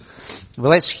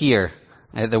Well, let's hear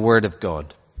the word of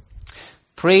God.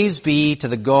 Praise be to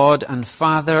the God and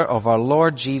Father of our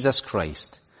Lord Jesus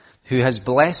Christ, who has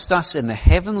blessed us in the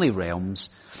heavenly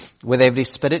realms with every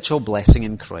spiritual blessing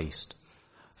in Christ.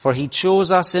 For he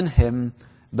chose us in him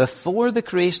before the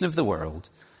creation of the world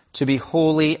to be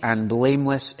holy and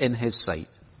blameless in his sight.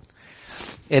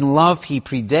 In love, he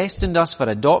predestined us for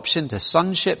adoption to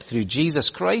sonship through Jesus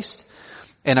Christ,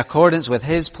 in accordance with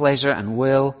his pleasure and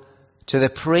will, to the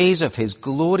praise of his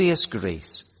glorious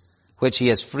grace, which he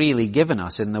has freely given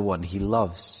us in the one he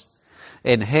loves.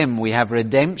 In him we have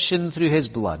redemption through his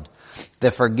blood,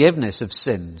 the forgiveness of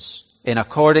sins, in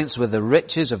accordance with the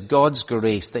riches of God's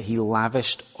grace that he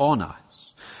lavished on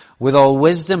us. With all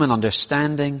wisdom and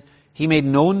understanding, he made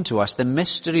known to us the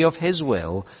mystery of his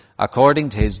will, according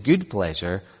to his good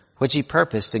pleasure, which he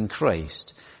purposed in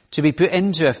Christ, to be put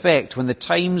into effect when the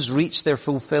times reach their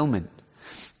fulfillment,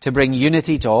 to bring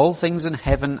unity to all things in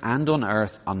heaven and on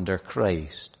earth under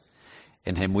Christ.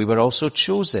 In him we were also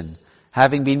chosen,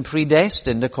 having been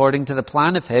predestined according to the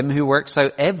plan of him who works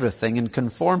out everything in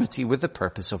conformity with the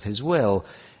purpose of his will,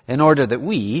 in order that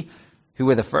we, who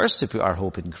were the first to put our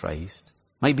hope in Christ,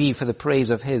 might be for the praise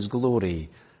of his glory.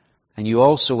 And you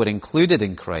also were included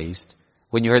in Christ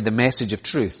when you heard the message of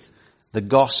truth, the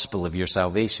gospel of your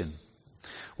salvation.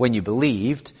 When you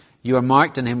believed, you are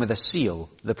marked in him with a seal,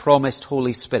 the promised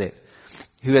Holy Spirit,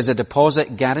 who is a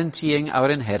deposit guaranteeing our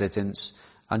inheritance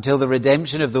until the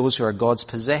redemption of those who are God's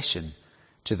possession,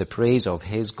 to the praise of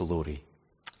his glory.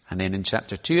 And then in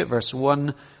chapter 2 at verse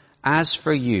 1, as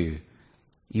for you,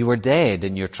 you were dead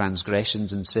in your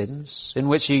transgressions and sins, in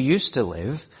which you used to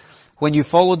live, when you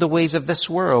followed the ways of this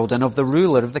world and of the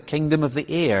ruler of the kingdom of the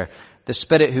air, the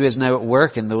spirit who is now at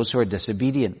work in those who are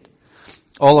disobedient.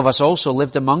 All of us also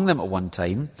lived among them at one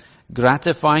time,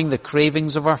 gratifying the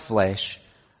cravings of our flesh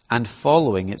and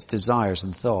following its desires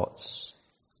and thoughts.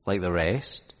 Like the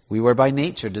rest, we were by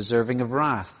nature deserving of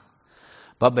wrath.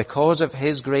 But because of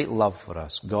his great love for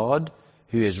us, God,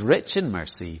 who is rich in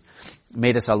mercy,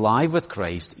 made us alive with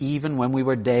Christ even when we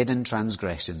were dead in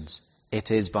transgressions. It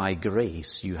is by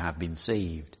grace you have been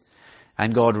saved.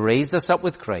 And God raised us up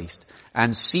with Christ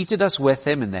and seated us with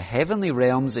him in the heavenly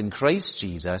realms in Christ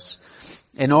Jesus,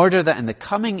 in order that in the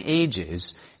coming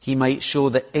ages he might show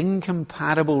the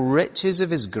incomparable riches of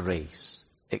his grace,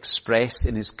 expressed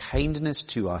in his kindness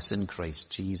to us in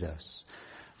Christ Jesus.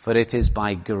 For it is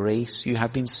by grace you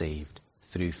have been saved,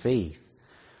 through faith.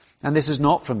 And this is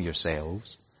not from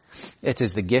yourselves. It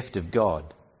is the gift of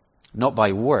God, not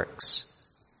by works,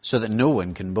 so that no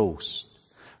one can boast.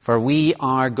 For we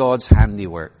are God's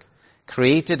handiwork,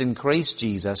 created in Christ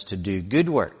Jesus to do good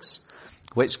works,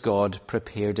 which God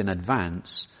prepared in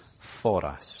advance for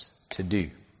us to do.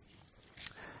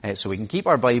 So we can keep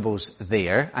our Bibles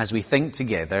there as we think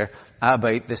together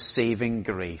about the saving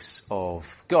grace of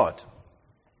God.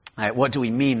 What do we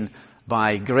mean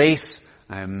by grace?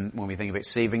 When we think about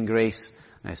saving grace,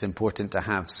 it's important to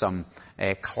have some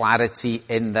clarity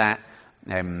in that.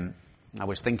 I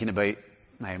was thinking about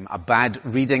a bad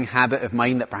reading habit of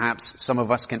mine that perhaps some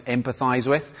of us can empathize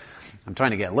with. I'm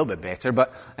trying to get a little bit better,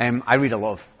 but I read a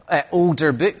lot of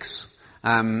older books,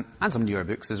 and some newer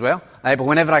books as well. But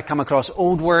whenever I come across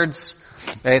old words,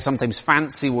 sometimes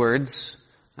fancy words,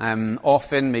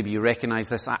 often, maybe you recognize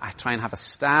this, I try and have a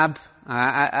stab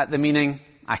at the meaning.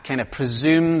 I kind of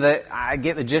presume that I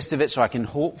get the gist of it so I can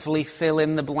hopefully fill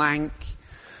in the blank.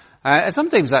 And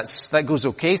sometimes that goes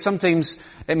okay. Sometimes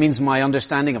it means my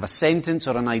understanding of a sentence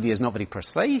or an idea is not very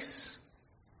precise.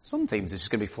 Sometimes it's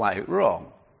just going to be flat out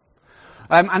wrong.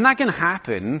 And that can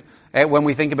happen when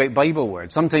we think about Bible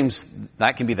words. Sometimes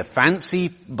that can be the fancy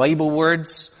Bible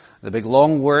words, the big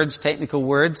long words, technical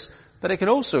words, but it could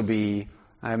also be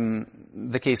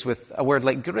the case with a word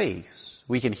like grace.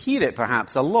 We can hear it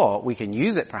perhaps a lot, we can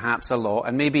use it perhaps a lot,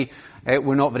 and maybe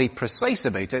we're not very precise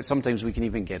about it. Sometimes we can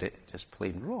even get it just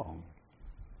plain wrong.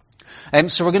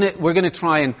 So we're going to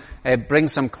try and bring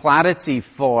some clarity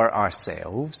for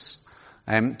ourselves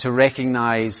to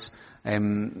recognize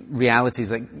realities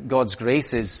that God's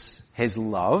grace is his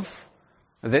love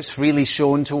that's freely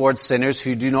shown towards sinners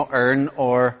who do not earn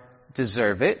or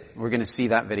deserve it. We're going to see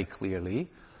that very clearly.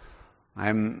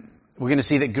 We're going to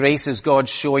see that grace is God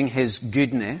showing his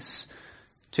goodness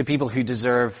to people who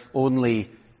deserve only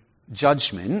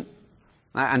judgment.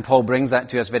 And Paul brings that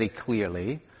to us very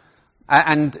clearly.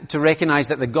 And to recognize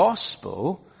that the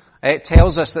gospel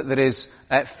tells us that there is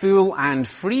full and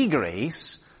free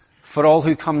grace for all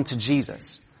who come to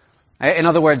Jesus. In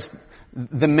other words,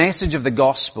 the message of the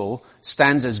gospel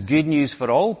stands as good news for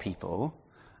all people,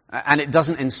 and it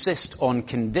doesn't insist on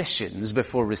conditions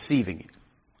before receiving it.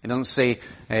 It doesn't say,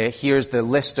 here's the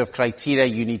list of criteria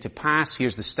you need to pass,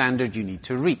 here's the standard you need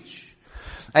to reach.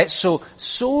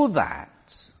 So that,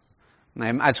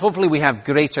 as hopefully we have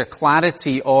greater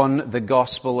clarity on the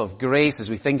gospel of grace, as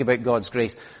we think about God's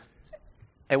grace,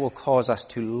 it will cause us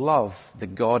to love the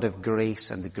God of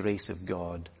grace and the grace of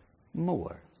God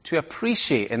more. To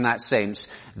appreciate, in that sense,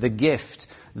 the gift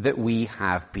that we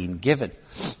have been given.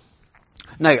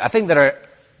 Now, I think there are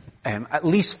at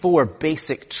least 4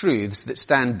 basic truths that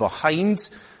stand behind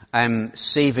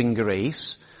saving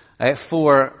grace.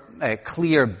 4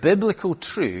 clear biblical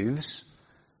truths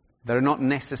that are not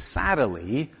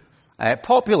necessarily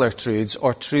popular truths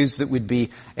or truths that would be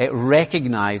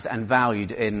recognized and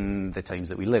valued in the times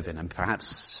that we live in, and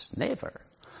perhaps never.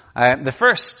 The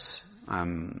first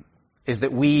is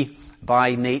that we,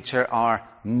 by nature, are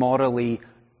morally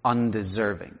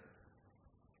undeserving.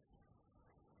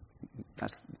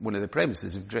 That's one of the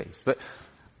premises of grace. But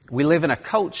we live in a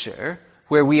culture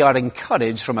where we are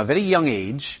encouraged from a very young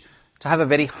age to have a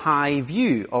very high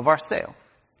view of ourselves.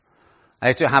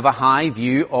 To have a high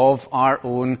view of our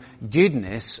own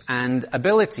goodness and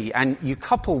ability. And you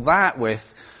couple that with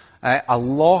a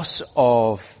loss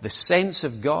of the sense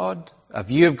of God, a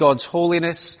view of God's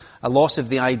holiness, a loss of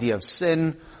the idea of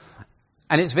sin.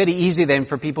 And it's very easy then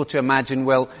for people to imagine,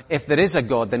 well, if there is a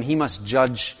God, then he must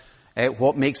judge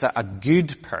what makes a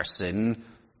good person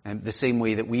the same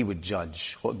way that we would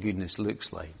judge what goodness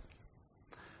looks like.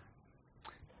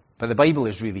 But the Bible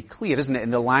is really clear, isn't it,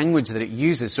 in the language that it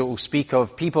uses. So it will speak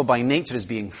of people by nature as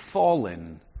being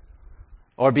fallen,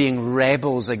 or being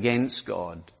rebels against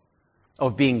God,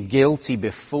 of being guilty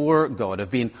before God,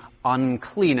 of being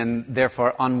unclean and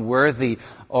therefore unworthy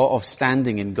of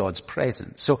standing in God's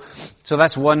presence. So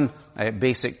that's one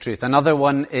basic truth. Another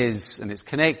one is, and it's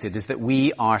connected, is that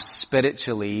we are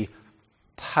spiritually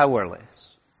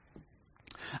powerless.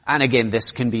 And again,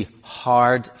 this can be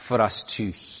hard for us to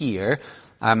hear,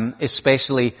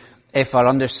 especially if our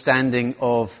understanding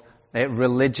of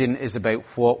religion is about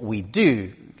what we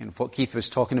do. Kind of what Keith was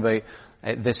talking about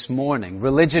this morning.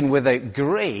 Religion without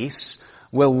grace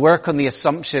will work on the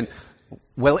assumption,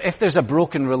 well, if there's a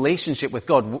broken relationship with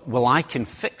God, well, I can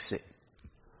fix it.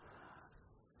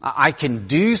 I can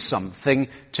do something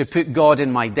to put God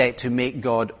in my debt, to make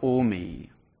God owe me.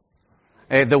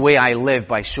 The way I live,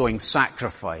 by showing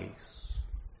sacrifice,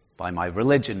 by my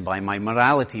religion, by my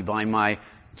morality, by my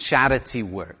charity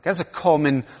work. That's a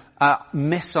common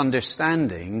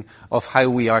misunderstanding of how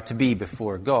we are to be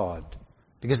before God.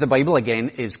 Because the Bible, again,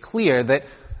 is clear that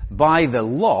by the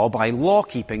law, by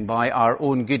law-keeping, by our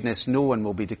own goodness, no one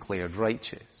will be declared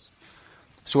righteous.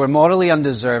 So we're morally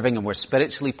undeserving and we're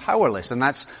spiritually powerless, and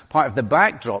that's part of the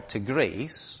backdrop to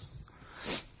grace.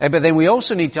 But then we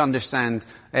also need to understand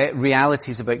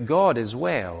realities about God as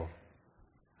well.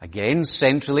 Again,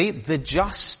 centrally, the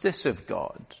justice of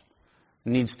God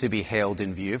needs to be held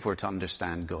in view if we're to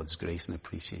understand God's grace and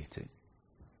appreciate it.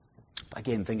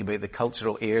 Again, think about the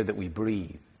cultural air that we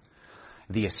breathe.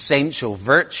 The essential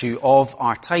virtue of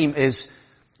our time is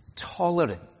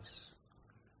tolerance.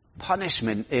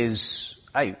 Punishment is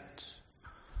out.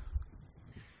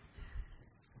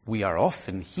 We are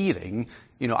often hearing,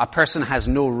 a person has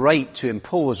no right to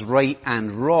impose right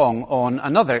and wrong on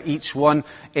another. Each one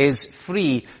is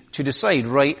free to decide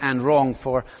right and wrong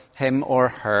for him or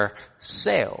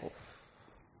herself.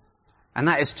 And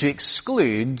that is to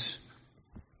exclude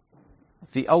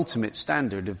the ultimate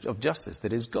standard of justice,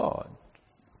 that is God.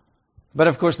 But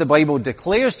of course the Bible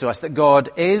declares to us that God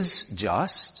is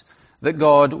just, that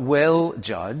God will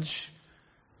judge,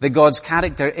 that God's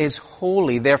character is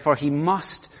holy, therefore he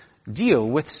must deal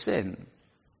with sin.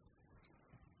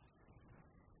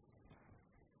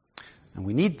 And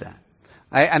we need that.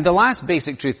 And the last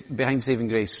basic truth behind saving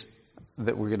grace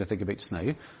that we're going to think about just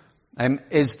now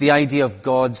is the idea of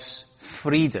God's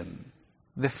freedom.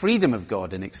 The freedom of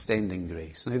God in extending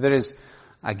grace. Now there is,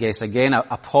 I guess, again,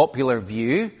 a popular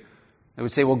view. I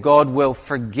would say, well, God will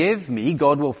forgive me.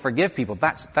 God will forgive people.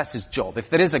 That's his job. If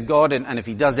there is a God and if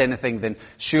he does anything, then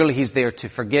surely he's there to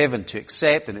forgive and to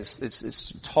accept, and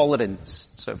it's tolerance,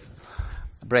 sort of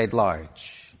bread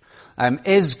large.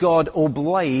 Is God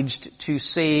obliged to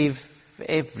save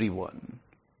everyone?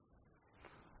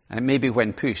 And maybe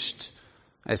when pushed,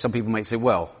 some people might say,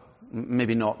 well,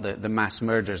 maybe not the mass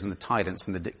murderers and the tyrants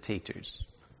and the dictators.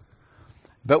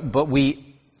 But we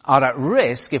are at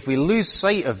risk if we lose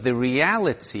sight of the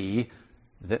reality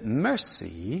that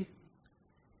mercy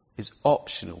is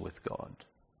optional with God.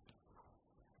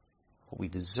 What we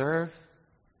deserve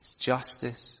is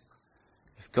justice.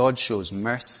 If God shows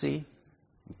mercy,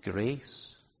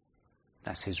 grace,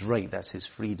 that's his right, that's his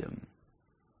freedom.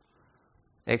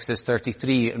 Exodus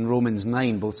 33 and Romans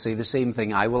 9 both say the same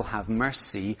thing. I will have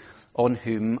mercy on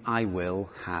whom I will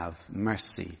have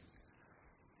mercy.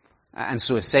 And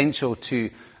so essential to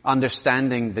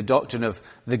understanding the doctrine of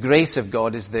the grace of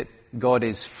God is that God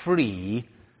is free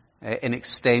in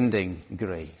extending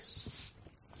grace.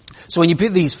 So when you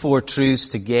put these four truths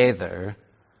together,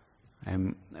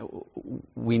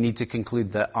 we need to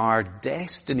conclude that our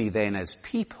destiny then as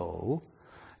people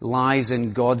lies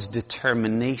in God's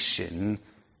determination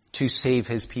to save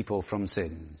his people from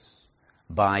sins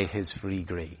by his free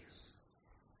grace.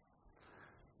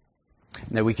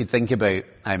 Now we could think about,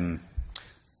 I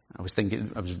was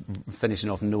finishing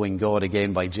off Knowing God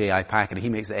Again by J.I. Packer. He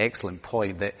makes the excellent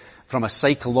point that from a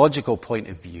psychological point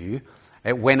of view,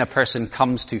 when a person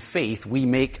comes to faith, we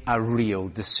make a real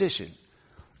decision.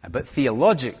 But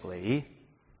theologically,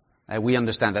 we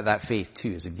understand that that faith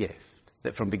too is a gift.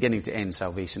 That from beginning to end,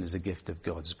 salvation is a gift of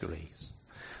God's grace.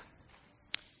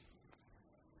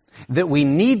 That we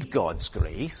need God's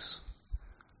grace,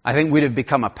 I think would have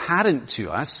become apparent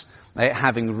to us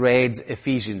having read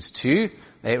Ephesians 2,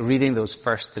 reading those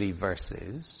first 3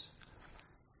 verses.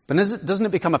 But doesn't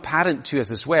it become apparent to us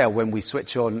as well when we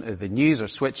switch on the news or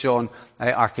switch on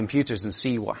our computers and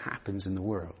see what happens in the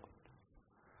world?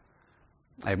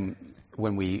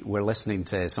 When we were listening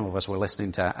to, some of us were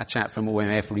listening to a chat from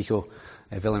OMF, Rico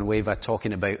Villanueva,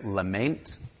 talking about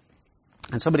lament.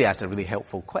 And somebody asked a really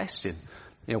helpful question.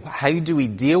 How do we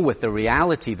deal with the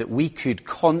reality that we could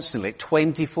constantly,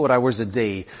 24 hours a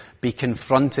day, be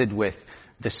confronted with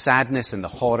the sadness and the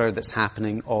horror that's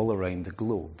happening all around the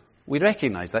globe? We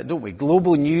recognize that, don't we?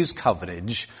 Global news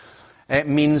coverage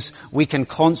means we can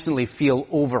constantly feel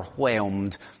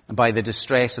overwhelmed by the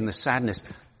distress and the sadness.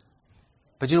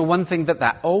 But one thing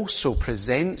that also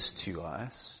presents to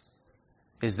us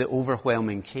is the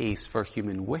overwhelming case for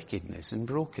human wickedness and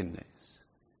brokenness.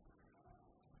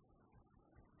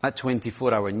 That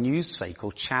 24-hour news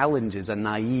cycle challenges a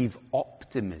naive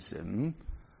optimism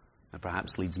that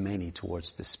perhaps leads many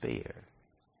towards despair.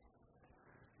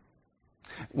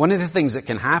 One of the things that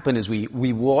can happen is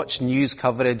we watch news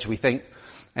coverage, we think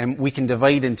we can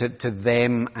divide into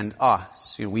them and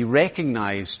us. We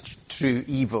recognize true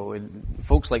evil and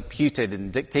folks like Putin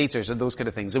and dictators and those kind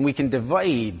of things, and we can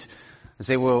divide and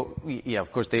say, well, yeah,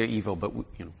 of course they're evil, but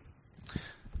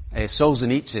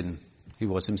Solzhenitsyn, who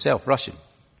was himself Russian,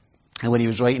 and when he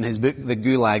was writing his book, The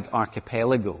Gulag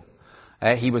Archipelago,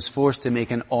 he was forced to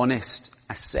make an honest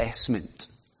assessment.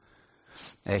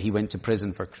 He went to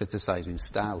prison for criticizing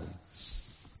Stalin.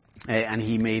 And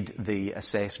he made the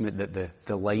assessment that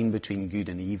the line between good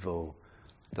and evil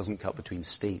doesn't cut between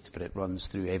states, but it runs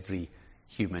through every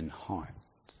human heart.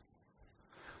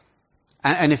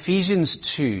 And Ephesians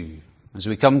 2, as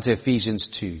we come to Ephesians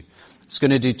 2, it's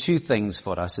going to do 2 things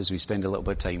for us as we spend a little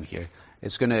bit of time here.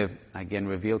 It's going to, again,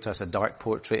 reveal to us a dark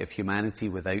portrait of humanity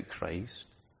without Christ.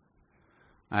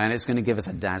 And it's going to give us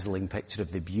a dazzling picture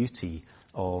of the beauty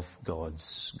of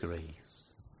God's grace.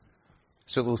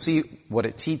 So we'll see what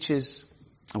it teaches,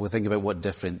 and we'll think about what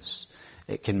difference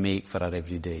it can make for our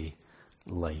everyday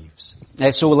lives.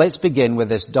 So let's begin with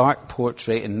this dark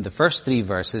portrait in the first 3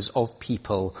 verses of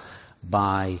people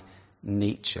by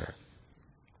nature.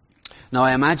 Now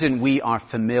I imagine we are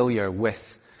familiar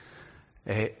with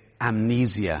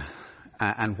amnesia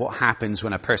and what happens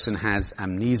when a person has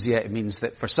amnesia. It means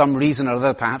that for some reason or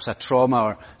other, perhaps a trauma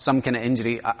or some kind of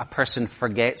injury, a person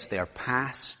forgets their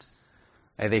past.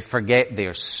 They forget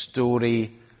their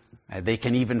story. They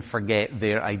can even forget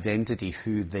their identity,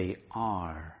 who they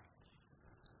are.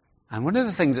 And one of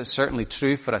the things that's certainly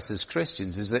true for us as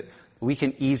Christians is that we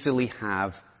can easily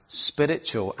have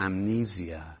spiritual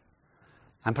amnesia.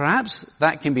 And perhaps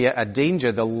that can be a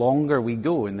danger the longer we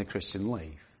go in the Christian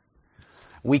life.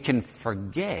 We can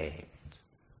forget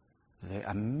the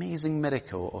amazing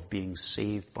miracle of being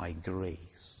saved by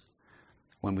grace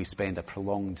when we spend a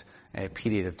prolonged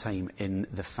period of time in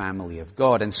the family of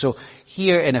God. And so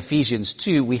here in Ephesians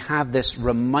 2, we have this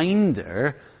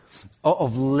reminder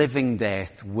of living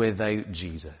death without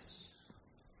Jesus.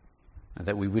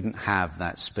 That we wouldn't have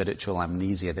that spiritual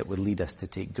amnesia that would lead us to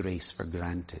take grace for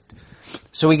granted.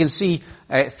 So we can see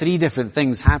 3 different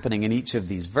things happening in each of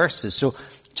these verses. So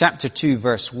chapter 2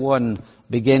 verse 1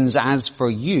 begins, as for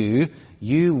you,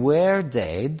 you were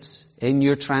dead in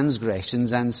your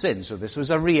transgressions and sins. So this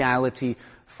was a reality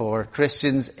for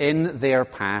Christians in their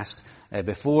past,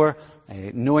 before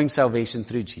knowing salvation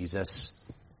through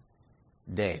Jesus,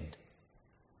 dead.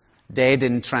 dead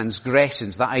in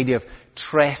transgressions, that idea of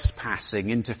trespassing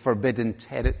into forbidden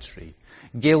territory,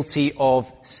 guilty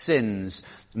of sins,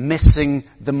 missing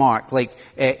the mark, like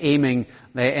aiming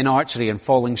in archery and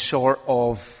falling short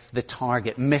of the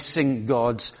target, missing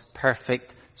God's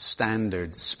perfect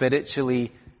standard,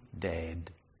 spiritually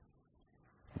dead,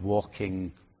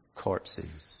 walking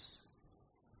corpses.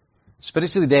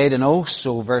 Spiritually dead, and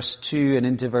also, verse 2 and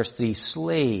into verse 3,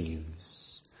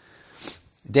 slaves.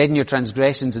 Dead in your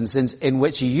transgressions and sins in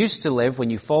which you used to live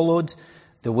when you followed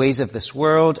the ways of this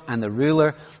world and the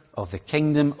ruler of the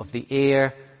kingdom of the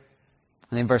air.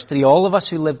 And then verse 3, all of us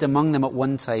who lived among them at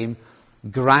one time,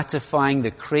 gratifying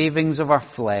the cravings of our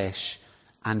flesh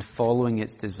and following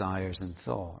its desires and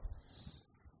thoughts.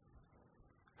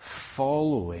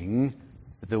 Following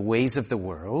the ways of the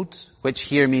world, which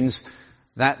here means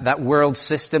that world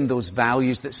system, those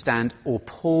values that stand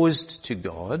opposed to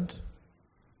God.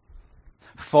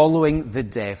 Following the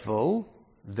devil,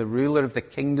 the ruler of the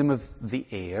kingdom of the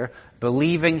air,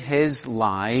 believing his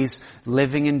lies,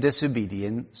 living in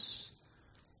disobedience,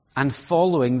 and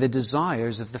following the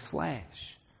desires of the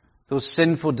flesh, those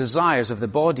sinful desires of the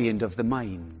body and of the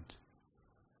mind.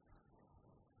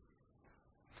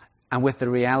 And with the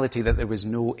reality that there was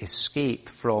no escape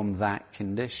from that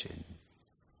condition.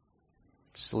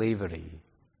 Slavery.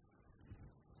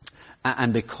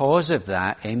 And because of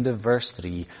that, end of verse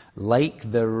 3, like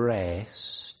the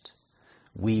rest,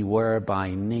 we were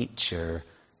by nature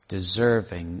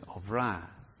deserving of wrath.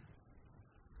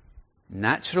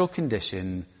 Natural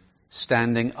condition,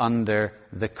 standing under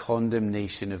the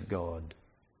condemnation of God,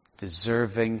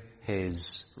 deserving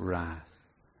his wrath.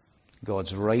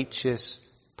 God's righteous,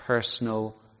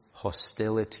 personal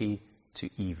hostility to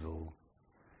evil.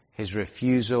 His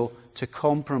refusal to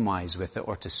compromise with it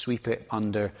or to sweep it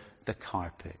under the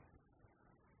carpet.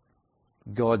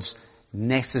 God's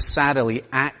necessarily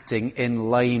acting in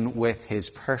line with his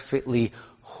perfectly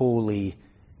holy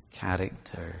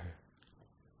character.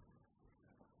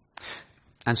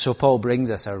 And so Paul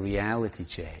brings us a reality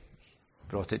check,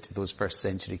 brought it to those first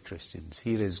century Christians.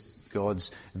 Here is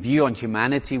God's view on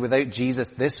humanity without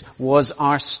Jesus. This was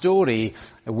our story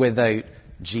without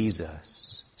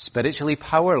Jesus. Spiritually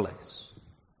powerless.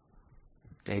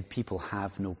 Dead people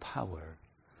have no power.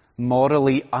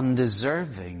 Morally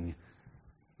undeserving.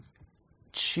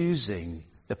 Choosing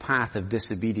the path of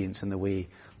disobedience and the way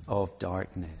of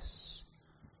darkness.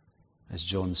 As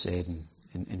John said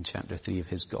in chapter 3 of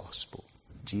his gospel.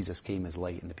 Jesus came as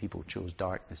light and the people chose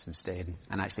darkness instead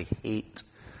and actually hate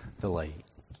the light.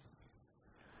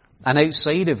 And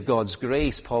outside of God's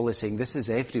grace, Paul is saying this is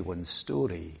everyone's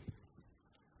story.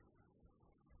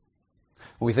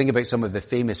 When we think about some of the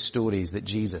famous stories that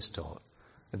Jesus taught,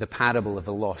 the parable of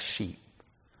the lost sheep,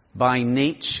 by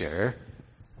nature,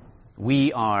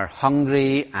 we are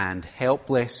hungry and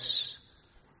helpless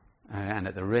and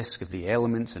at the risk of the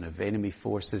elements and of enemy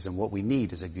forces, and what we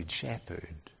need is a good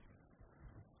shepherd.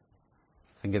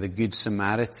 Think of the Good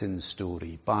Samaritan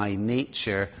story. By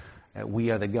nature,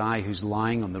 we are the guy who's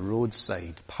lying on the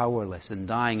roadside, powerless and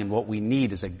dying, and what we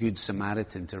need is a Good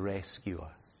Samaritan to rescue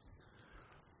us.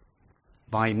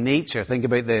 By nature, think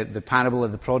about the parable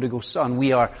of the prodigal son.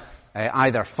 We are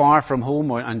either far from home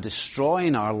and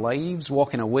destroying our lives,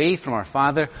 walking away from our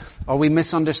Father, or we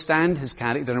misunderstand his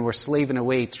character and we're slaving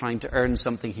away trying to earn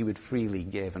something he would freely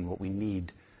give, and what we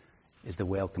need is the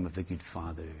welcome of the good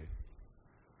Father.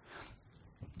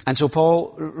 And so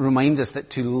Paul reminds us that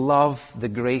to love the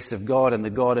grace of God and the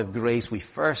God of grace, we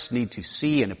first need to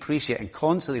see and appreciate and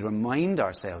constantly remind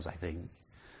ourselves, I think,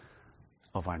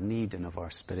 of our need and of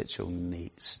our spiritual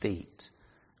state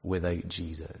without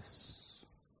Jesus.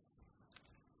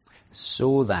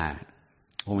 So that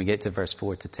when we get to verse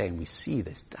 4 to 10, we see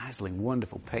this dazzling,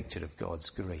 wonderful picture of God's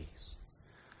grace.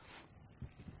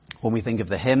 When we think of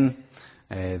the hymn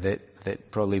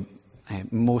that probably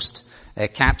most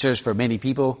captures for many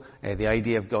people the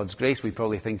idea of God's grace, we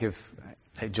probably think of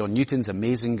John Newton's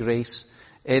Amazing Grace.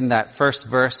 In that first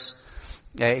verse,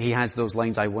 he has those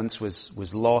lines, I once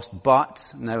was lost,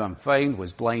 but now I'm found,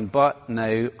 was blind, but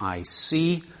now I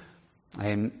see.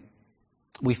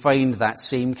 We find that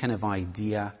same kind of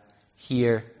idea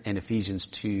here in Ephesians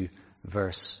 2,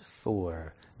 verse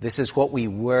 4. This is what we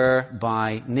were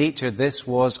by nature. This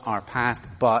was our past,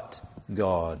 but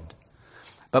God.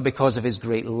 But because of his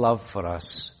great love for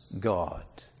us, God.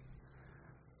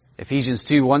 Ephesians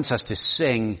 2 wants us to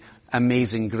sing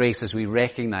Amazing Grace as we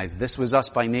recognize this was us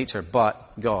by nature,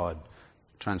 but God.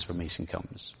 Transformation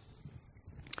comes.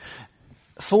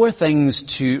 4 things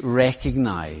to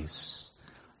recognize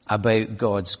about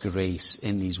God's grace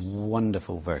in these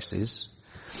wonderful verses.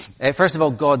 First of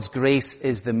all, God's grace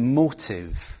is the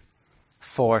motive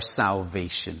for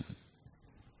salvation.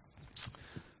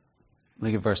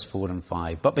 Look at verse 4 and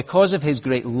 5. But because of his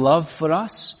great love for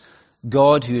us,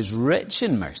 God, who is rich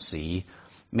in mercy,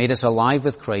 made us alive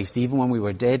with Christ even when we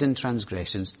were dead in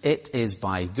transgressions. It is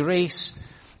by grace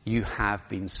you have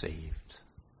been saved.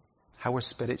 How are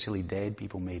spiritually dead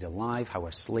people made alive? How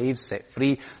are slaves set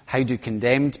free? How do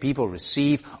condemned people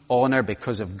receive honor?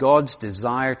 Because of God's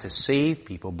desire to save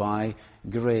people by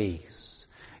grace.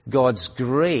 God's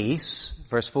grace,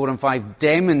 verse 4 and 5,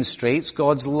 demonstrates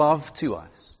God's love to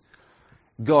us.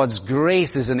 God's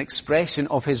grace is an expression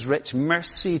of his rich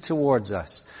mercy towards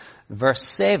us. Verse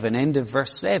 7, end of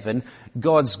verse 7,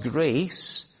 God's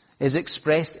grace is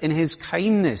expressed in his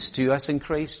kindness to us in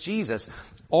Christ Jesus.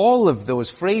 All of those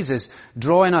phrases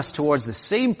drawing us towards the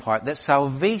same part, that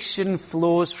salvation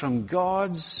flows from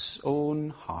God's own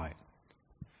heart.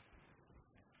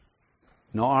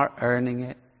 Not our earning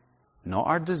it, not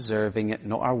our deserving it,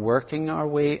 not our working our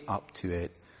way up to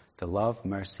it. The love,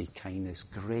 mercy, kindness,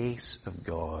 grace of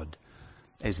God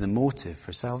is the motive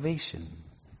for salvation.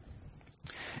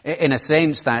 In a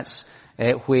sense, that's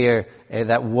where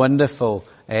that wonderful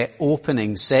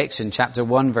opening section, chapter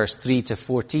 1, verse 3 to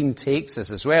 14, takes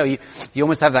us as well. You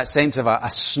almost have that sense of a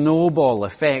snowball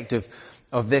effect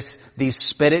of these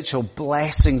spiritual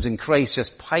blessings in Christ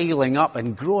just piling up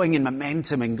and growing in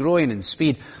momentum and growing in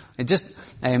speed. And just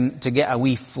to get a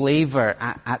wee flavour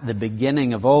at the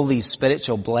beginning of all these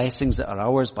spiritual blessings that are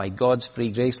ours by God's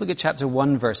free grace. Look at chapter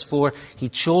 1, verse 4. He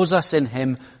chose us in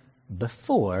him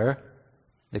before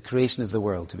the creation of the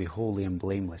world to be holy and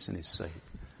blameless in his sight.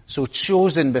 So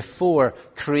chosen before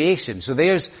creation. So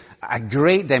there's a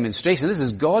great demonstration. This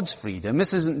is God's freedom.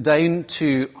 This isn't down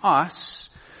to us.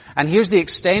 And here's the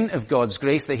extent of God's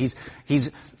grace, that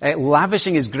He's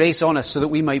lavishing His grace on us so that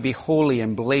we might be holy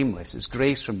and blameless. It's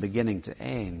grace from beginning to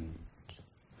end.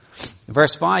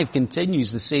 Verse 5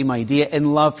 continues the same idea.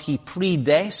 In love, He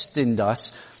predestined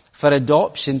us for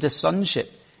adoption to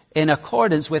sonship in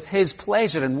accordance with His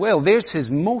pleasure and will. There's His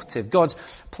motive. God's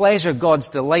pleasure, God's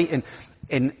delight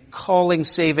in calling,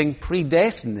 saving,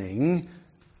 predestining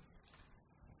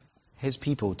His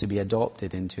people to be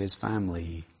adopted into His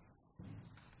family.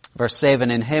 Verse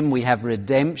 7, in Him we have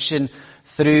redemption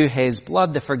through His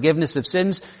blood, the forgiveness of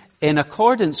sins, in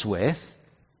accordance with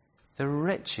the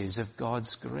riches of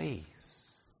God's grace.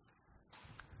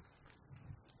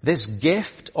 This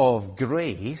gift of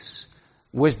grace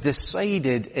was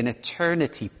decided in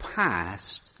eternity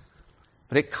past,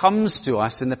 but it comes to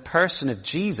us in the person of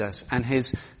Jesus and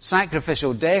His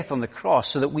sacrificial death on the cross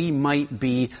so that we might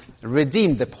be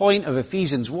redeemed. The point of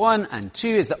Ephesians 1 and 2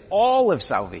 is that all of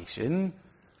salvation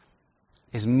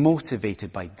is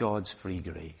motivated by God's free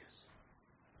grace.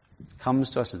 It comes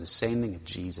to us in the sending of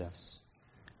Jesus,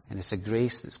 and it's a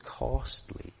grace that's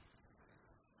costly.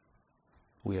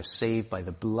 We are saved by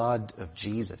the blood of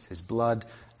Jesus. His blood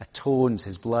atones,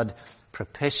 His blood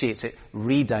propitiates, it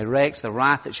redirects the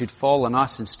wrath that should fall on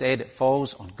us. Instead, it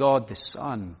falls on God the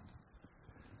Son.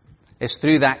 It's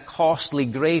through that costly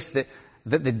grace that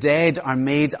the dead are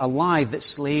made alive, that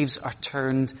slaves are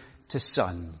turned to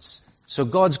sons. So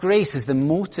God's grace is the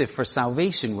motive for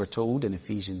salvation, we're told in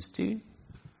Ephesians 2.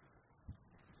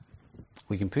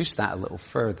 We can push that a little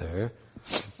further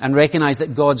and recognize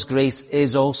that God's grace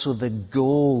is also the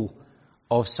goal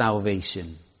of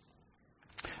salvation.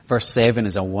 Verse 7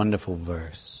 is a wonderful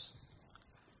verse.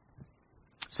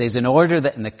 It says, in order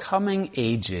that in the coming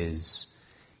ages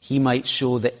He might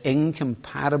show the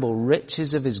incomparable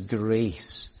riches of His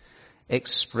grace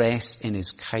expressed in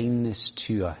His kindness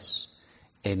to us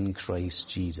in Christ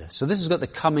Jesus. So this has got the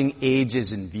coming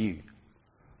ages in view.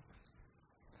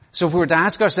 So if we were to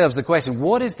ask ourselves the question,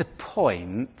 what is the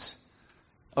point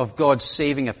of God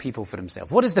saving a people for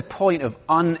Himself? What is the point of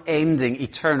unending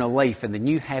eternal life in the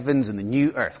new heavens and the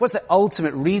new earth? What's the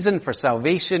ultimate reason for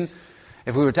salvation?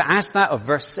 If we were to ask that of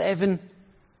verse 7,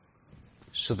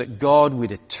 so that God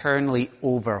would eternally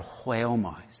overwhelm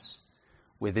us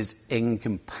with His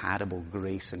incomparable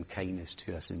grace and kindness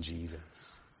to us in Jesus.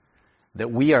 That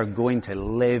we are going to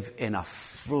live in a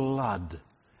flood,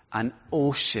 an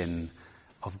ocean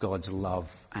of God's love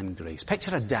and grace.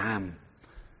 Picture a dam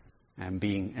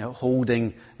and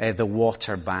holding the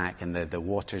water back, and the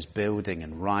water's building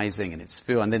and rising and it's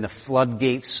full, and then the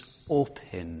floodgates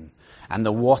open and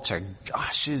the water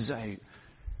gushes out.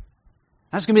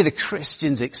 That's going to be the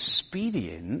Christian's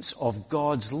experience of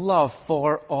God's love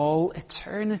for all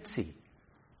eternity.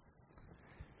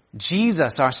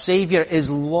 Jesus, our Savior,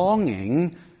 is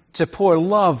longing to pour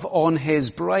love on His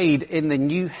bride in the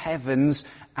new heavens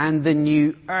and the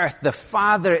new earth. The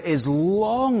Father is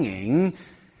longing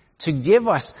to give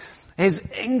us His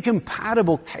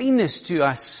incomparable kindness to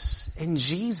us in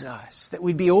Jesus, that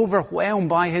we'd be overwhelmed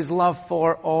by His love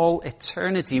for all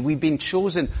eternity. We've been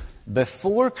chosen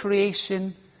before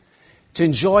creation to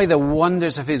enjoy the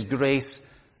wonders of His grace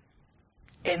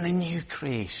in the new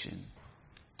creation,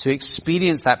 to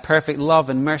experience that perfect love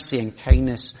and mercy and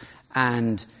kindness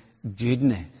and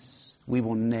goodness. We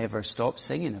will never stop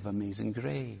singing of Amazing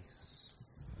Grace.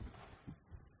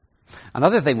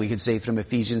 Another thing we could say from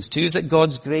Ephesians 2 is that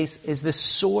God's grace is the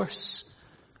source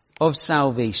of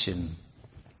salvation.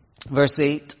 Verse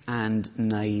 8 and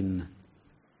 9.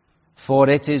 For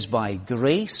it is by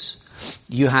grace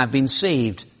you have been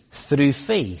saved through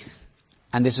faith.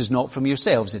 And this is not from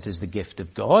yourselves, it is the gift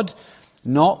of God,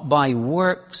 not by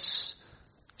works,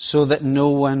 so that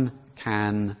no one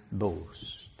can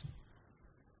boast.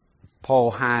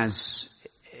 Paul has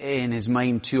in his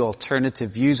mind two alternative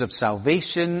views of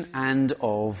salvation and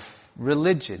of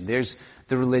religion. There's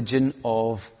the religion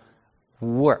of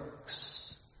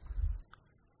works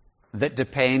that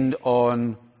depend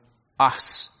on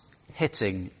us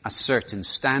hitting a certain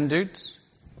standard,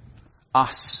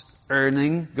 us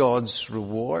earning God's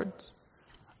reward,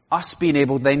 us being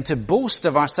able then to boast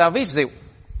of our salvation. Say,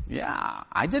 yeah,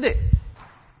 I did it.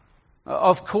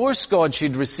 Of course God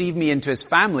should receive me into His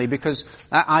family because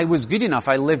I was good enough.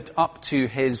 I lived up to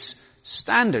His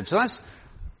standard. So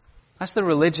that's the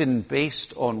religion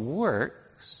based on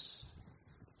works.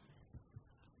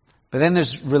 But then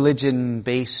there's religion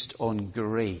based on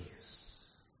grace,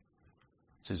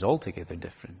 which is altogether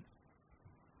different.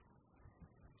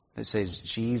 It says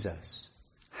Jesus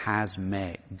has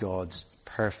met God's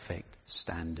perfect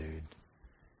standard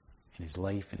in His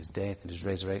life, in His death, in His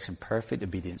resurrection, perfect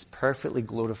obedience, perfectly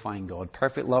glorifying God,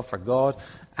 perfect love for God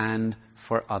and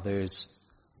for others.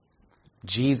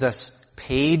 Jesus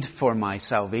paid for my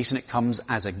salvation. It comes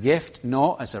as a gift,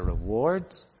 not as a reward.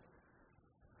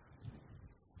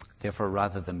 Therefore,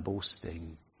 rather than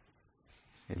boasting,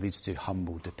 it leads to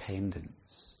humble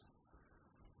dependence,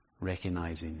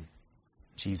 recognizing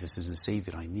Jesus is the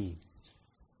Savior I need,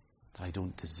 that I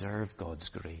don't deserve God's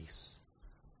grace,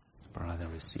 but rather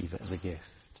receive it as a gift.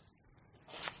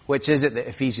 Which is it that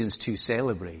Ephesians 2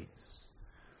 celebrates?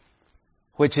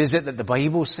 Which is it that the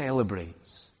Bible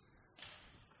celebrates?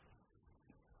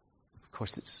 Of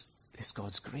course, it's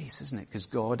God's grace, isn't it? Because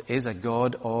God is a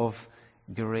God of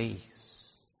grace.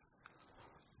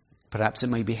 Perhaps it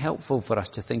might be helpful for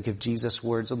us to think of Jesus'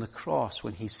 words on the cross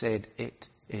when He said, "It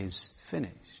is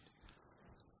finished."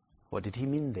 What did He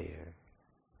mean there?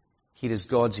 Here is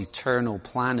God's eternal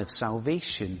plan of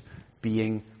salvation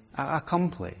being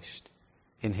accomplished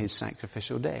in His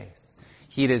sacrificial death.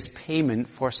 Here is payment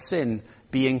for sin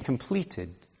being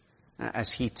completed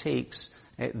as He takes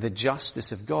the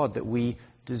justice of God that we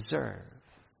deserve.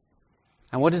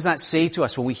 And what does that say to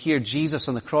us when we hear Jesus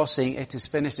on the cross saying, "It is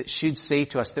finished"? It should say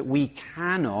to us that we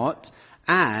cannot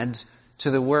add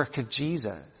to the work of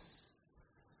Jesus.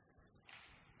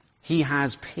 He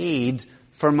has paid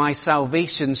for my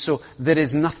salvation, so there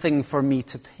is nothing for me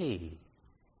to pay.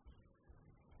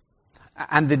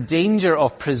 And the danger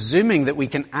of presuming that we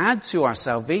can add to our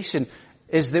salvation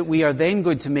is that we are then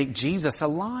going to make Jesus a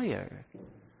liar.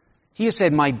 He has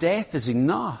said, "My death is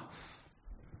enough."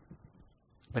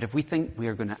 But if we think we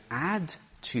are going to add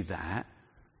to that,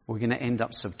 we're going to end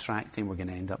up subtracting, we're going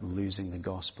to end up losing the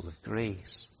gospel of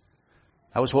grace.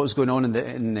 That was what was going on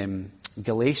in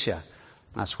Galatia.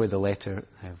 That's where the letter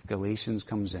of Galatians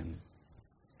comes in.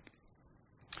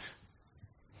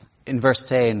 In verse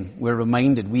 10, we're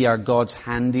reminded we are God's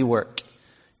handiwork,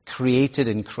 created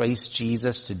in Christ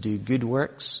Jesus to do good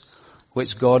works,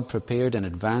 which God prepared in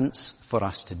advance for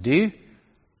us to do.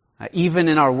 Even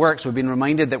in our works, we've been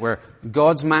reminded that we're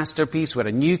God's masterpiece, we're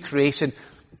a new creation,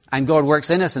 and God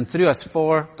works in us and through us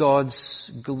for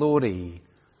God's glory.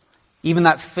 Even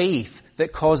that faith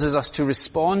that causes us to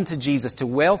respond to Jesus, to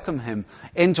welcome Him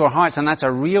into our hearts, and that's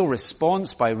a real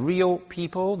response by real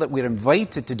people that we're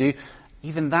invited to do.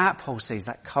 Even that, Paul says,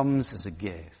 that comes as a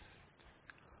gift.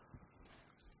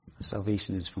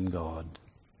 Salvation is from God.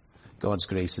 God's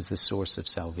grace is the source of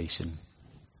salvation.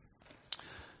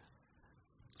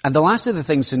 And the last of the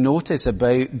things to notice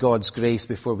about God's grace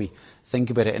before we think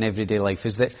about it in everyday life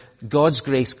is that God's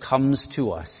grace comes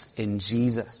to us in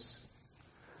Jesus.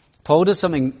 Paul does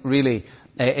something really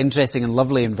interesting and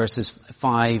lovely in verses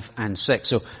 5 and 6.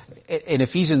 So in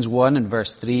Ephesians 1 and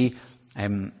verse 3,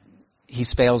 he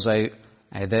spells out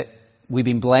that we've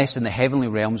been blessed in the heavenly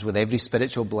realms with every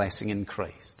spiritual blessing in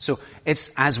Christ. So it's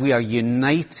as we are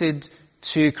united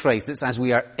to Christ, it's as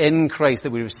we are in Christ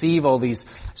that we receive all these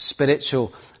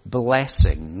spiritual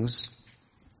blessings.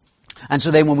 And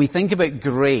so then when we think about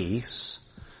grace,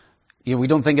 We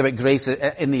don't think about grace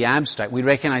in the abstract. We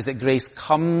recognize that grace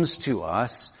comes to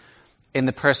us in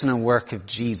the person and work of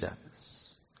Jesus.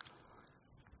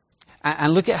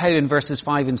 And look at how in verses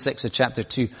 5 and 6 of chapter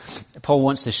 2, Paul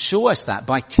wants to show us that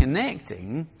by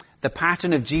connecting the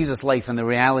pattern of Jesus' life and the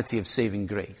reality of saving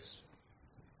grace.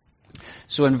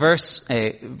 So in verse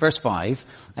 5,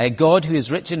 God, who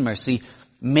is rich in mercy,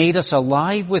 made us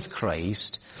alive with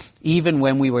Christ, even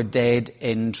when we were dead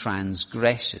in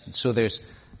transgression. So there's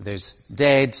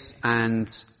dead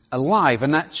and alive,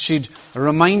 and that should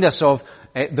remind us of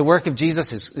the work of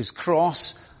Jesus, his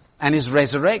cross and his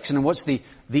resurrection. And what's the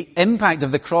impact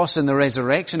of the cross and the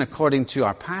resurrection, according to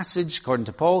our passage, according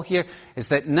to Paul here, is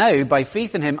that now, by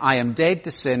faith in him, I am dead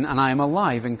to sin and I am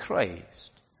alive in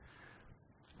Christ.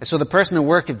 So the person and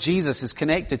work of Jesus is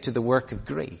connected to the work of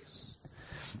grace.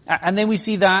 And then we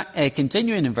see that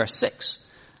continuing in verse 6.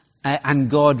 And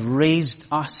God raised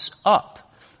us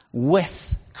up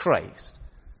with Christ.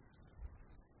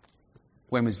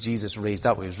 When was Jesus raised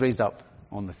up? He was raised up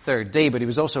on the third day, but he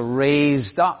was also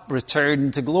raised up,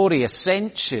 returned to glory,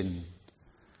 ascension.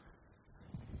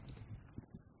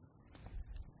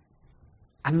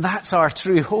 And that's our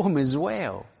true home as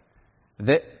well.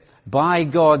 That by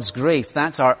God's grace,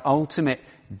 that's our ultimate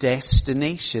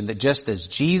destination. That just as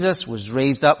Jesus was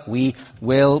raised up, we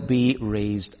will be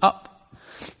raised up.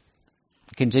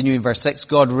 Continuing verse 6,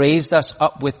 God raised us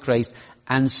up with Christ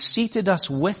and seated us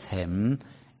with him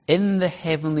in the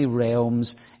heavenly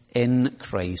realms in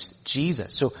Christ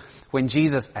Jesus. So when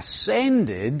Jesus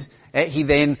ascended, he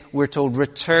then, we're told,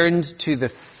 returned to the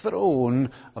throne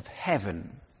of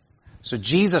heaven. So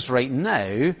Jesus right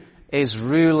now is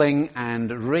ruling and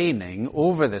reigning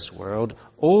over this world,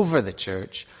 over the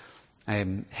church.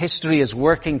 History is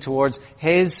working towards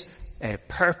his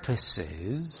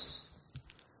purposes.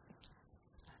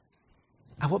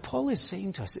 And what Paul is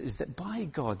saying to us is that by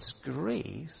God's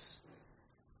grace,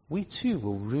 we too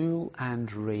will rule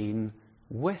and reign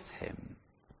with him.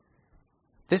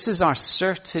 This is our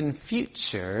certain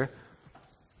future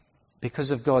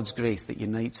because of God's grace that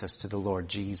unites us to the Lord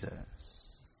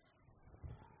Jesus.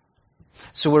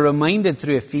 So we're reminded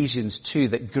through Ephesians 2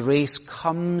 that grace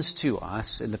comes to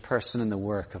us in the person and the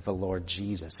work of the Lord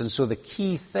Jesus. And so the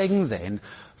key thing then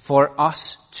for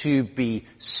us to be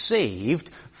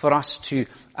saved, for us to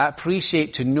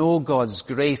appreciate, to know God's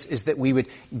grace, is that we would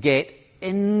get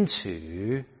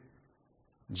into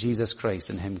Jesus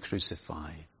Christ and him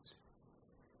crucified.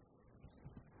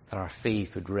 That our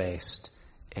faith would rest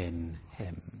in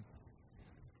him.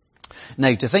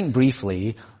 Now, to think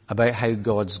briefly about how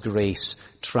God's grace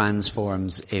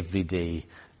transforms everyday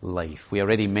life. We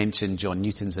already mentioned John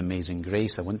Newton's Amazing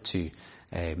Grace. I want to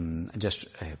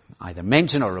either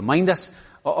mention or remind us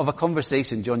of a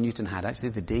conversation John Newton had actually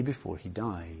the day before he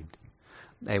died,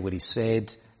 where he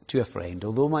said to a friend,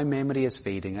 although my memory is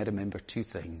fading, I remember two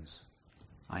things.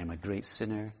 I am a great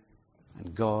sinner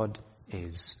and God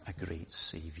is a great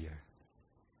Saviour.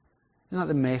 Isn't that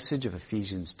the message of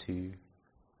Ephesians 2?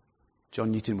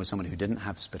 John Newton was someone who didn't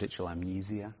have spiritual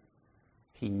amnesia.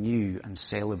 He knew and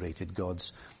celebrated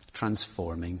God's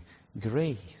transforming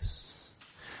grace.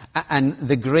 And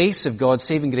the grace of God,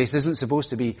 saving grace, isn't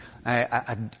supposed to be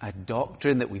a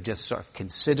doctrine that we just sort of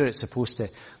consider. It's supposed to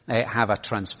have a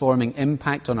transforming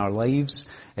impact on our lives.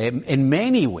 In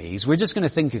many ways, we're just going to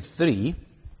think of three.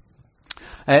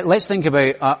 Let's think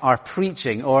about our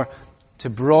preaching, or to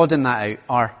broaden that out,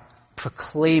 our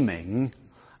proclaiming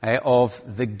of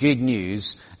the good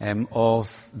news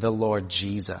of the Lord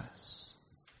Jesus.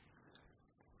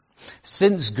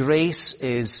 Since grace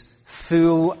is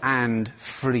full and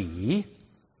free,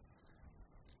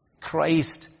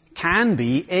 Christ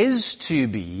is to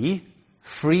be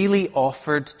freely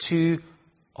offered to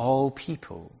all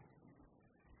people.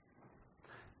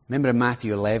 Remember in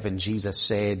Matthew 11, Jesus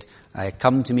said,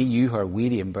 come to me, you who are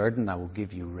weary and burdened, I will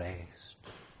give you rest.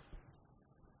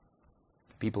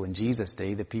 The people in Jesus'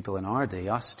 day, the people in our day,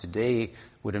 us today,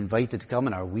 we're invited to come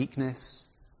in our weakness,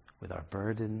 with our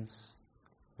burdens,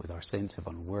 with our sense of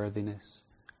unworthiness,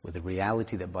 with the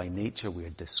reality that by nature we are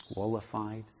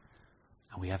disqualified.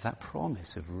 And we have that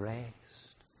promise of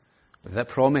rest. We have that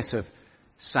promise of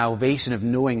salvation, of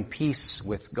knowing peace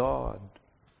with God.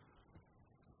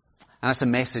 And that's a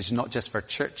message not just for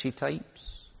churchy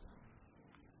types.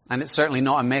 And it's certainly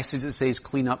not a message that says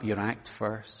clean up your act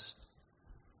first.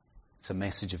 It's a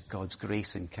message of God's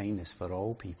grace and kindness for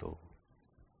all people.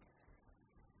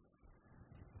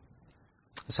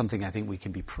 It's something I think we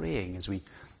can be praying as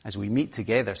we meet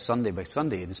together Sunday by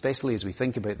Sunday, and especially as we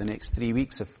think about the next 3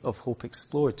 weeks of Hope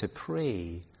Explored, to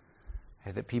pray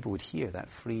that people would hear that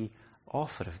free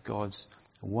offer of God's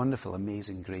wonderful,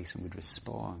 amazing grace and would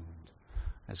respond.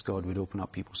 as God would open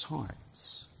up people's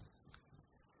hearts.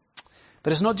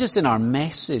 But it's not just in our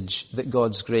message that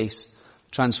God's grace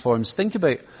transforms. Think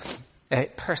about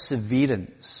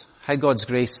perseverance, how God's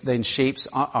grace then shapes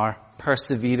our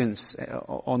perseverance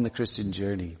on the Christian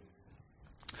journey.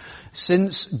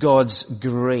 Since God's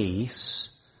grace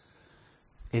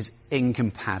is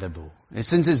incompatible, and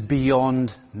since it's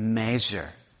beyond measure,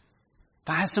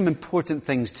 that has some important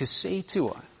things to say to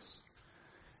us.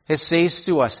 It says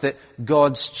to us that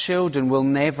God's children will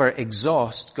never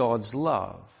exhaust God's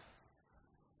love.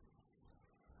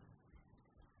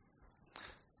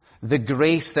 The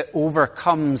grace that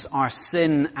overcomes our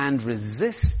sin and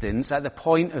resistance at the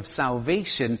point of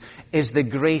salvation is the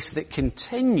grace that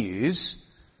continues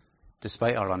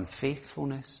despite our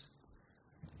unfaithfulness,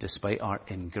 despite our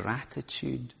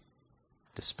ingratitude,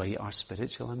 despite our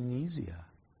spiritual amnesia,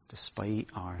 despite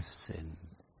our sin.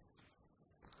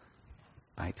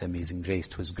 Back to amazing grace.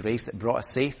 'Twas grace that brought us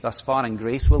safe thus far, and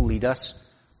grace will lead us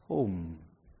home.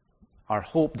 Our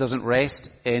hope doesn't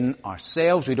rest in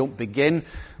ourselves. We don't begin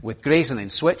with grace and then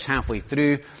switch halfway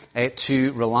through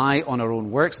to rely on our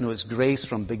own works. No, it's grace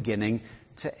from beginning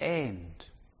to end.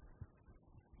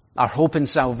 Our hope in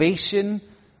salvation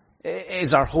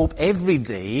is our hope every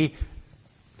day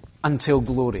until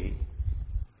glory.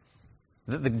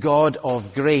 That the God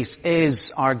of grace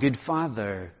is our good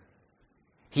Father.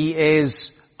 He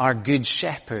is our good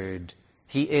shepherd.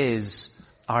 He is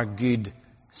our good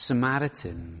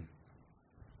Samaritan.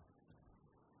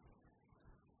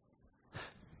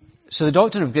 So the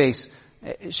doctrine of grace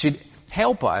should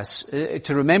help us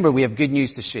to remember we have good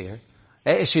news to share.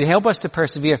 It should help us to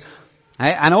persevere.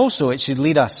 And also it should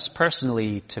lead us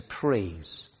personally to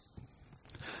praise.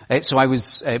 So I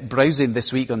was browsing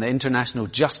this week on the International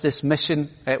Justice Mission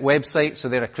website. So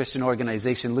they're a Christian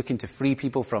organization looking to free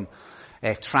people from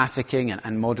trafficking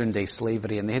and modern day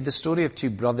slavery. And they had the story of two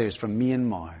brothers from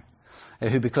Myanmar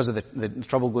who, because of the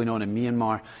trouble going on in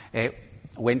Myanmar,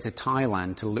 went to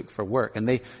Thailand to look for work. And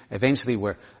they eventually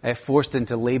were forced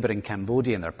into labor in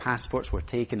Cambodia, and their passports were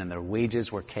taken and their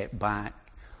wages were kept back.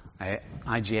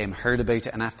 IGM heard about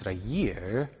it, and after a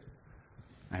year,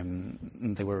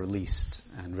 they were released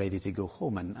and ready to go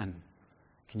home. And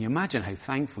can you imagine how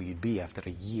thankful you'd be after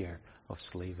a year of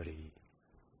slavery?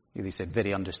 They said,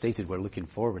 very understated, we're looking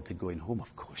forward to going home.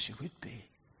 Of course you would be.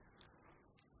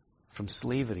 From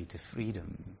slavery to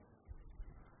freedom.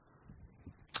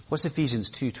 What's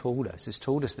Ephesians 2 told us? It's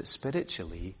told us that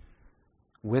spiritually,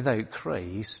 without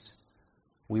Christ,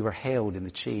 we were held in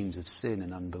the chains of sin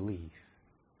and unbelief.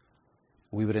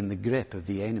 We were in the grip of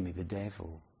the enemy, the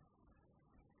devil.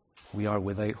 We are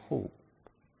without hope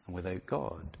and without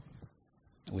God,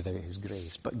 without His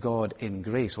grace. But God in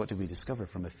grace, what did we discover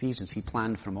from Ephesians? He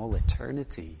planned from all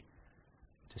eternity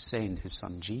to send His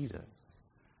Son Jesus.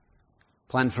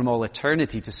 Planned from all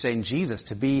eternity to send Jesus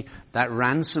to be that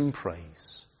ransom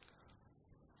price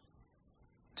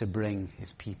to bring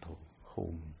His people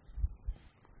home.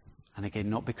 And again,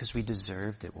 not because we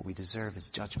deserved it. What we deserve is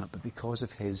judgment, but because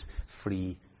of His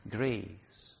free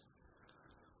grace.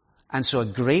 And so a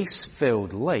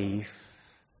grace-filled life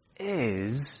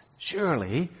is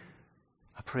surely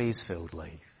a praise-filled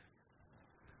life.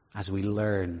 As we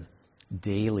learn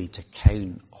daily to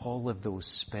count all of those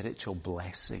spiritual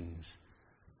blessings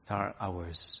that are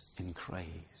ours in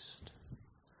Christ.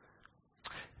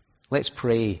 Let's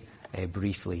pray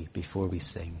briefly before we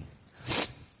sing.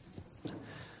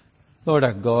 Lord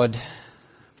our God,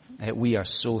 we are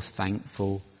so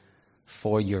thankful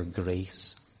for your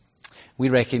grace. We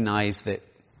recognize that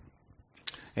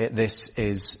this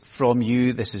is from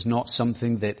you. This is not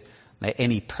something that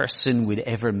any person would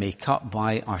ever make up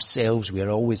by ourselves. We are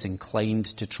always inclined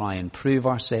to try and prove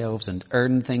ourselves and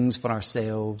earn things for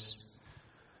ourselves.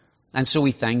 And so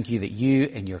we thank you that you,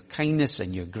 in your kindness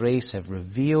and your grace, have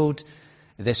revealed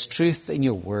this truth in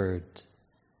your word.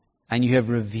 And you have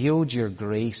revealed your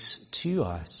grace to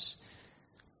us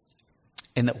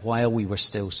in that while we were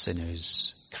still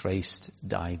sinners, Christ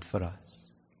died for us.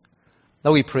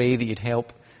 Now we pray that you'd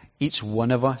help each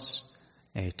one of us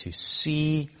to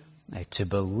see, to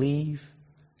believe,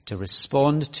 to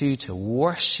respond to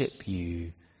worship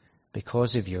you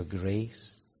because of your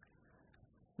grace.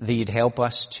 That you'd help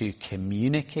us to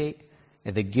communicate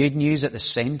the good news at the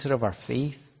center of our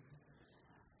faith.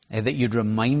 That you'd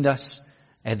remind us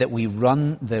that we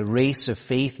run the race of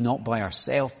faith not by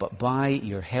ourselves, but by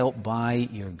your help, by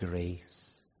your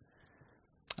grace.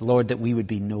 Lord, that we would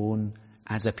be known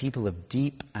as a people of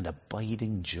deep and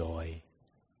abiding joy,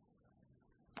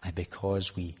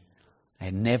 because we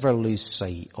never lose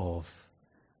sight of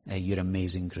your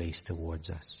amazing grace towards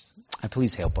us.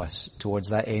 Please help us towards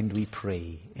that end, we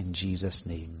pray, in Jesus'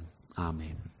 name.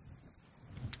 Amen.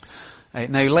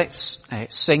 Now let's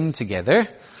sing together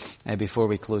before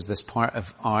we close this part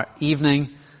of our evening.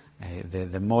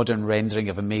 The modern rendering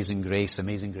of Amazing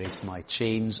Grace, my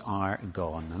chains are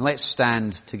gone. And let's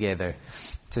stand together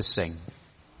to sing.